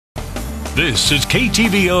This is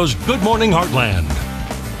KTVO's Good Morning Heartland.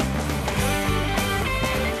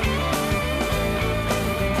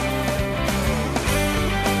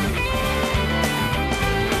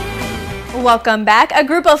 Welcome back. A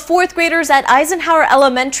group of fourth graders at Eisenhower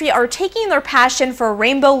Elementary are taking their passion for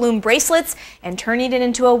rainbow loom bracelets and turning it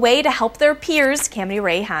into a way to help their peers. Cammy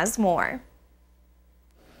Ray has more.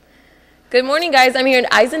 Good morning, guys. I'm here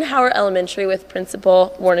at Eisenhower Elementary with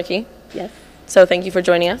Principal Warnicki. Yes. So thank you for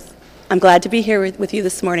joining us. I'm glad to be here with you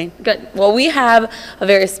this morning. Good. Well, we have a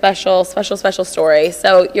very special story.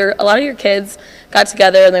 So a lot of your kids got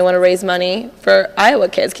together and they want to raise money for Iowa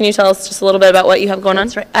kids. Can you tell us just a little bit about what you have going on?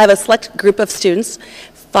 That's right. I have a select group of students,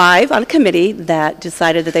 5 on a committee, that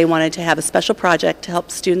decided that they wanted to have a special project to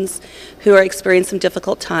help students who are experiencing some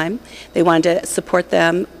difficult time. They wanted to support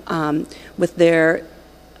them with their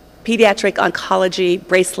pediatric oncology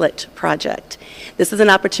bracelet project. This is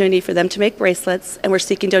an opportunity for them to make bracelets, and we're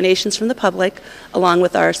seeking donations from the public along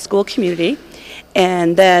with our school community.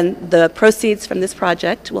 And then the proceeds from this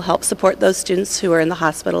project will help support those students who are in the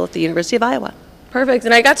hospital at the University of Iowa. Perfect.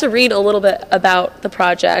 And I got to read a little bit about the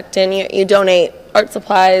project, and you donate art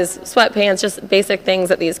supplies, sweatpants, just basic things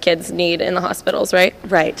that these kids need in the hospitals, right?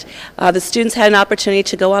 Right. The students had an opportunity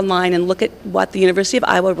to go online and look at what the University of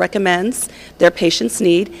Iowa recommends their patients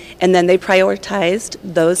need, and then they prioritized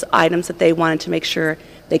those items that they wanted to make sure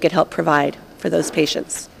they could help provide for those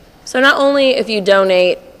patients. So not only if you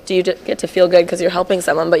donate do you get to feel good because you're helping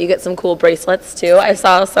someone, but you get some cool bracelets too. I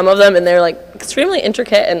saw some of them and they're like extremely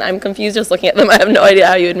intricate, and I'm confused just looking at them. I have no idea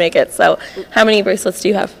how you would make it. So how many bracelets do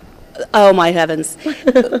you have? Oh my heavens.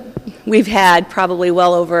 We've had probably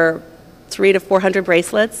well over 300 to 400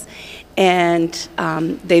 bracelets, and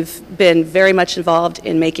they've been very much involved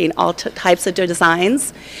in making all types of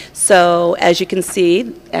designs. So as you can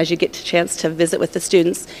see, as you get a chance to visit with the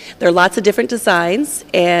students, there are lots of different designs,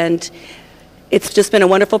 and it's just been a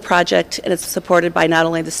wonderful project, and it's supported by not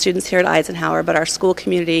only the students here at Eisenhower, but our school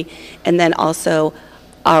community, and then also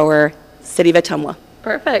our city of Ottumwa.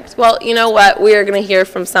 Perfect. Well, you know what? We are going to hear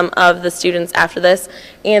from some of the students after this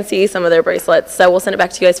and see some of their bracelets. So we'll send it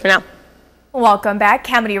back to you guys for now. Welcome back.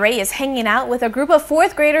 Camity Ray is hanging out with a group of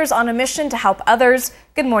fourth graders on a mission to help others.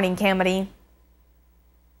 Good morning, Camity.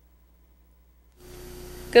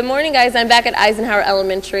 Good morning, guys. I'm back at Eisenhower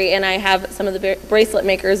Elementary, and I have some of the bracelet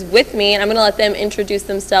makers with me, and I'm going to let them introduce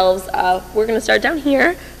themselves. We're going to start down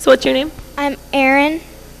here. So what's your name? I'm Aaron.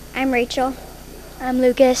 I'm Rachel. I'm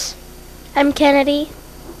Lucas. I'm Kennedy.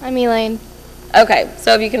 I'm Elaine. Okay,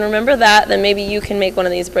 so if you can remember that, then maybe you can make one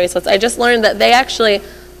of these bracelets. I just learned that they actually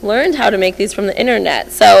learned how to make these from the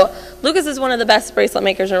internet. So Lucas is one of the best bracelet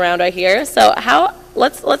makers around, I hear. So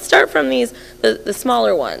let's start from these, the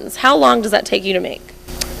smaller ones. How long does that take you to make?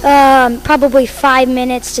 Probably 5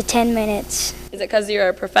 minutes to 10 minutes. Is it because you're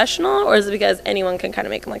a professional, or is it because anyone can kind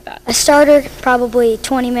of make them like that? A starter, probably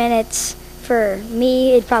 20 minutes. For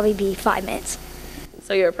me, it'd probably be 5 minutes.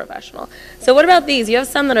 So you're a professional. So what about these? You have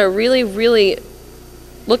some that are really, really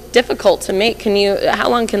look difficult to make. How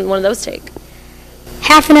long can one of those take?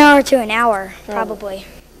 Half an hour to an hour, probably.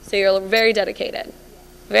 So you're very dedicated.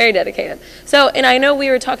 Very dedicated. So, and I know we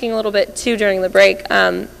were talking a little bit too during the break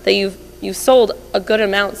that you've sold a good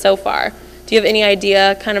amount so far. Do you have any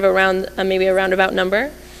idea, kind of around maybe a roundabout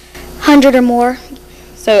number? 100 or more.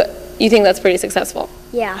 So you think that's pretty successful?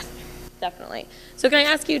 Yeah. Definitely. So can I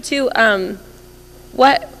ask you too, I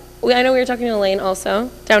know we were talking to Elaine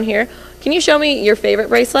also down here. Can you show me your favorite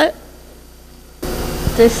bracelet?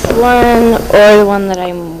 This one, or the one that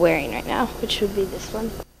I'm wearing right now, which would be this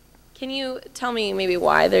one. Can you tell me maybe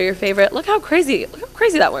why they're your favorite? Look how crazy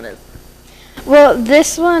that one is. Well,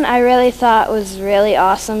 this one I really thought was really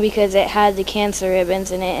awesome because it had the cancer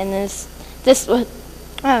ribbons in it, and this one,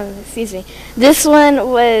 this one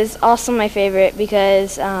was also my favorite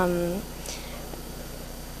because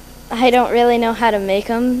I don't really know how to make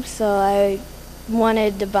them, so I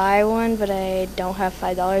wanted to buy one, but I don't have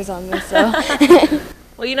 $5 on me, so.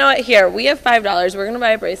 Well, you know what? Here, we have $5. We're going to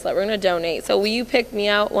buy a bracelet. We're going to donate. So will you pick me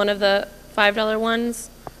out one of the $5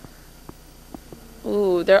 ones?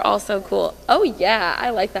 Ooh, they're all so cool. Oh, yeah,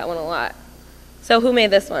 I like that one a lot. So who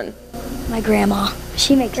made this one? My grandma.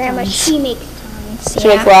 She makes Grandma, tons. she makes tons. She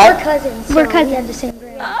makes what? We're cousins. We're We cousins. have the same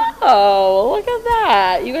grandma. Oh, look at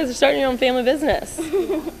that. You guys are starting your own family business,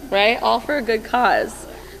 right? All for a good cause.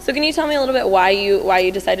 So can you tell me a little bit why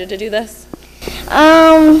you decided to do this?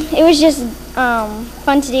 It was just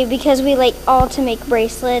fun to do because we like all to make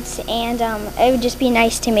bracelets, and it would just be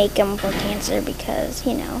nice to make them for cancer because,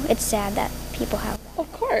 you know, it's sad that people have that.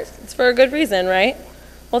 Of course. It's for a good reason, right?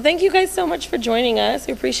 Well, thank you guys so much for joining us.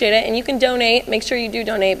 We appreciate it. And you can donate. Make sure you do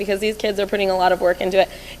donate because these kids are putting a lot of work into it.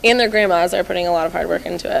 And their grandmas are putting a lot of hard work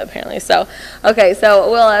into it, apparently. So, okay, so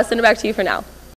we'll send it back to you for now.